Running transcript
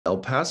El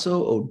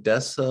Paso,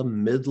 Odessa,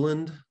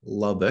 Midland,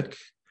 Lubbock,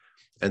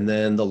 and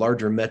then the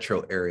larger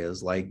metro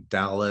areas like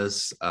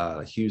Dallas,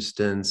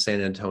 Houston, San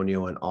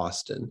Antonio, and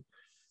Austin.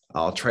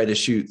 I'll try to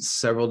shoot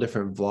several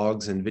different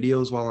vlogs and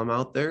videos while I'm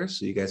out there,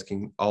 so you guys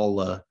can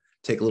all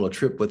take a little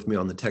trip with me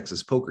on the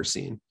Texas poker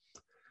scene.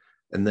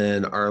 And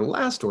then our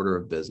last order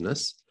of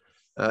business,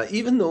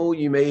 even though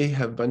you may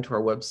have been to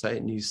our website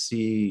and you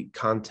see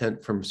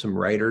content from some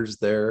writers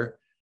there,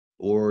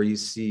 or you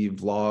see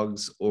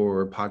vlogs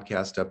or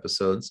podcast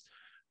episodes,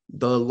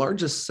 the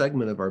largest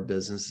segment of our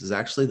business is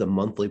actually the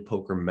monthly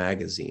poker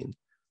magazine.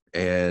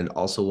 And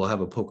also we'll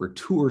have a poker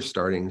tour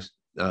starting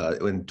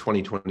in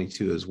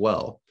 2022 as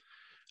well.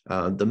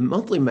 The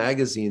monthly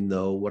magazine,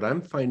 though, what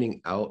I'm finding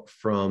out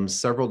from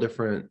several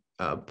different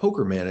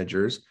poker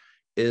managers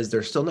is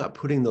they're still not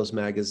putting those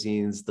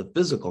magazines, the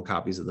physical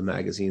copies of the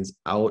magazines,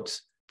 out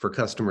for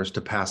customers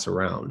to pass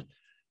around.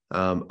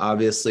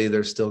 Obviously,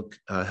 there's still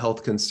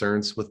health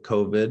concerns with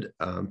COVID,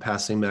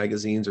 passing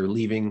magazines or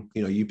leaving,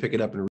 you pick it up and